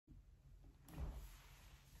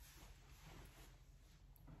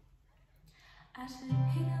I should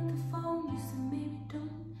hang up the phone, you said maybe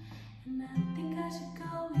don't. And I think I should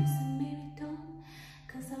go, you said maybe don't.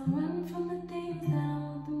 Cause I run from the things that I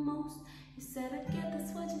want the most. You said I get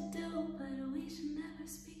that's what you do, but we should never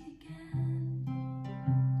speak again.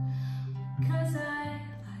 Cause I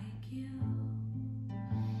like you.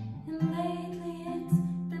 And lately it's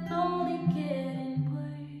been only getting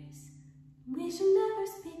worse. We should never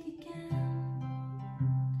speak again.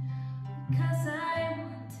 Cause I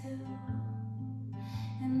want to.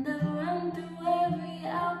 And I've run through every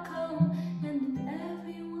outcome, and in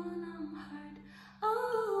every one I'm hurt.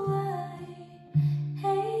 Oh, I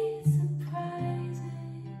hate surprises.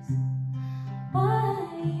 Why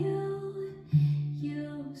you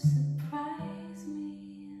surprise me?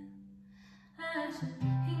 I should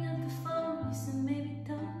hang up the phone, you said maybe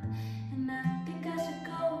don't. And I think I should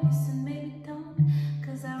go, you said maybe don't.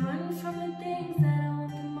 Cause I run from the things that I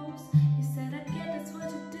want the most. You said I get that's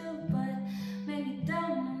what you do, but maybe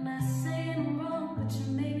don't. I'm not saying I'm wrong, but you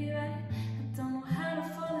may be right. I don't know how to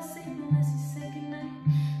fall asleep unless you say goodnight.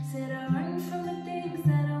 Said I run from the things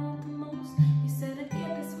that I want the most. You said I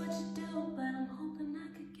get that's what you do, but I'm hoping I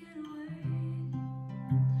could get away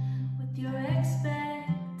with your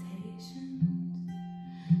expectations.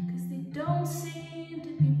 Cause they don't seem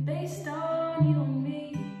to be based on you and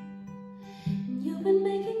me. And you've been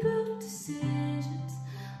making group decisions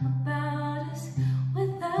about us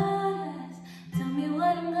without us. Tell me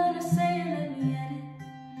what I'm gonna say and let me edit. I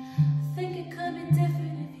think it could be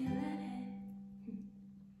different if you let it.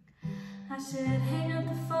 I should hang up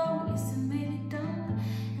the phone, you said maybe don't.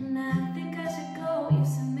 And I think I should go, you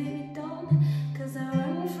said maybe don't. Cause I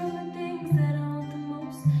run from the things that I want the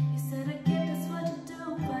most. You said I get that's what you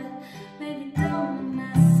do, but maybe don't. I'm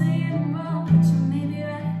not saying I'm wrong, but you may be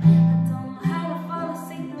right. I don't know how to fall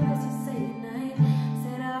asleep unless you say goodnight.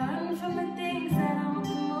 Said I run from the things that I want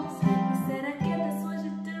the most. You said I get that's what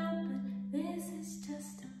you do, but this is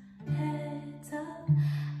just a heads up.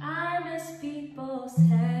 I miss people's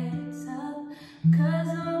heads up, cause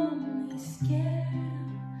I'm only scared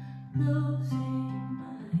of losing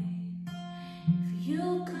mine. If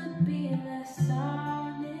you could be less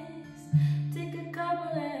honest, take a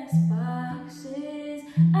couple less boxes,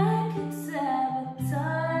 I could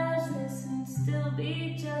sabotage this and still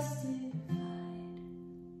be justified.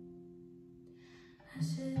 I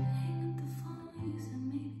should hang up the phone, you said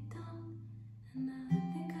maybe don't. And I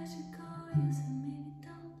think I should go, you said maybe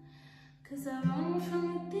don't. Cause I run from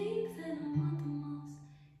the things that I want the most. You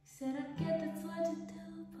said I get that's what you do,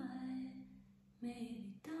 but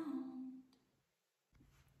maybe don't.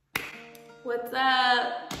 What's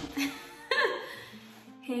up?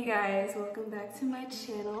 Hey guys, welcome back to my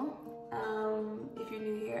channel. If you're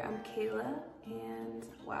new here, I'm Kayla, and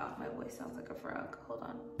wow, my voice sounds like a frog. Hold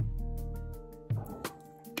on.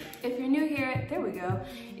 If you're new here, there we go.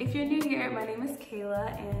 If you're new here, my name is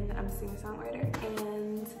Kayla, and I'm a singer-songwriter.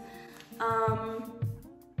 And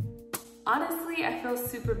honestly, I feel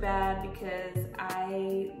super bad because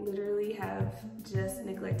I literally have just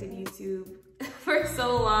neglected YouTube for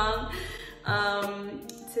so long.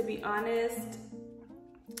 To be honest,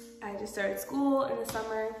 I just started school in the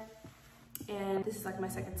summer, and this is like my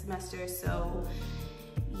second semester, so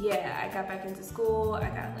yeah, I got back into school. I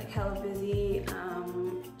got like hella busy,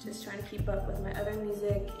 just trying to keep up with my other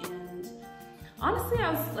music, and honestly,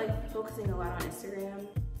 I was like focusing a lot on Instagram,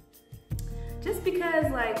 just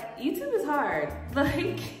because like YouTube is hard.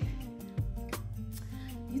 Like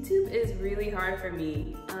YouTube is really hard for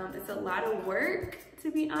me. It's a lot of work,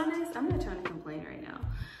 to be honest. I'm not trying to complain right now,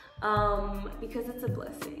 because it's a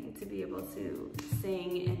blessing to be able to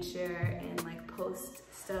sing and share and like post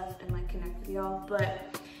stuff and like connect with y'all.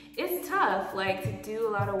 But it's tough, like to do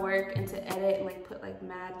a lot of work and to edit and like put like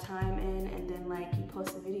mad time in, and then like you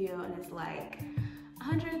post a video and it's like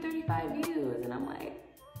 135 views, and I'm like,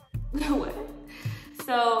 what?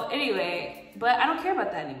 So anyway, but I don't care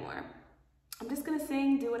about that anymore. I'm just gonna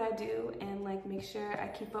sing, do what I do, and like make sure I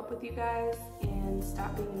keep up with you guys and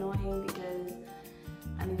stop being annoying, because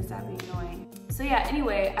I need to stop being annoying. So yeah,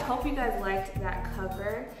 anyway, I hope you guys liked that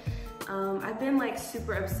cover. I've been like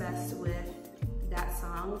super obsessed with that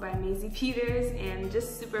song by Maisie Peters, and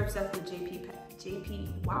just super obsessed with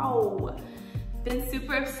been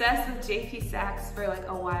super obsessed with JP Saxe for like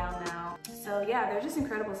a while now. So yeah, they're just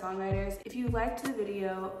incredible songwriters. If you liked the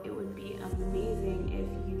video, it would be amazing if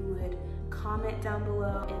you would comment down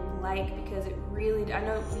below and like, because it really, I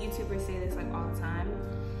know YouTubers say this like all the time,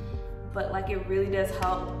 but like it really does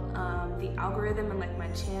help the algorithm and like my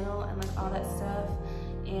channel and like all that stuff.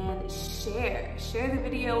 and share the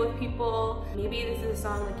video with people. Maybe this is a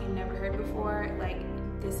song like you've never heard before. Like,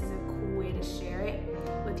 this is a cool way to share it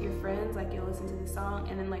with your friends. Like, you'll listen to the song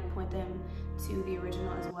and then like point them to the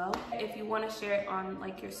original as well. If you want to share it on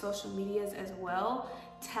like your social medias as well,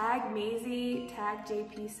 tag Maisie, tag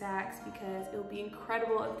JP Saxe, because it would be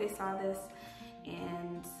incredible if they saw this.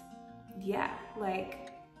 And yeah,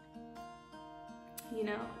 like, you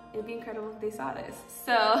know, it'd be incredible if they saw this.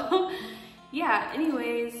 So yeah,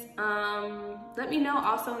 anyways, let me know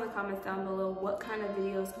also in the comments down below what kind of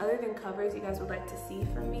videos other than covers you guys would like to see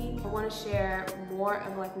from me. I want to share more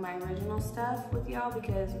of like my original stuff with y'all,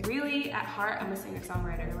 because really at heart I'm a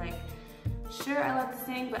singer-songwriter. Like, sure, I love to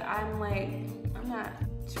sing, but I'm not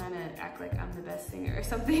trying to act like I'm the best singer or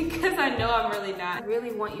something, because I know I'm really not. I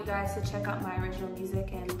really want you guys to check out my original music,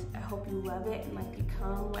 and I hope you love it and like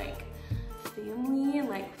become like family and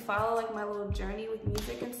like follow like my little journey with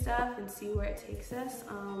music and stuff and see where it takes us,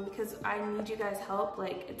 because I need you guys' help.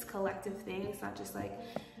 Like, it's a collective thing. It's not just like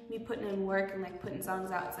me putting in work and like putting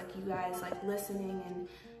songs out. It's like you guys like listening and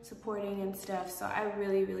supporting and stuff. So I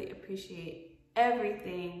really appreciate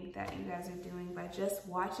everything that you guys are doing by just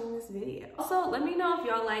watching this video. Also, let me know if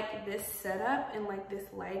y'all like this setup and like this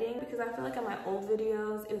lighting, because I feel like on my old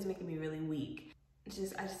videos it was making me really weak. I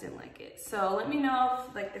just didn't like it. So let me know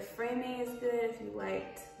if like the framing is good, if you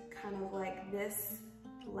liked kind of like this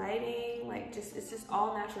lighting, like it's just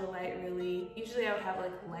all natural light really. Usually I would have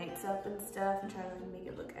like lights up and stuff and try to like make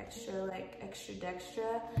it look extra, like extra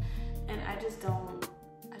dextra, and I just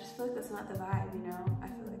feel like that's not the vibe, you know? I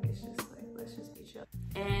feel like it's just like, let's just be chill.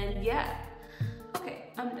 And yeah,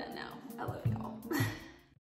 okay, I'm done now. I love y'all.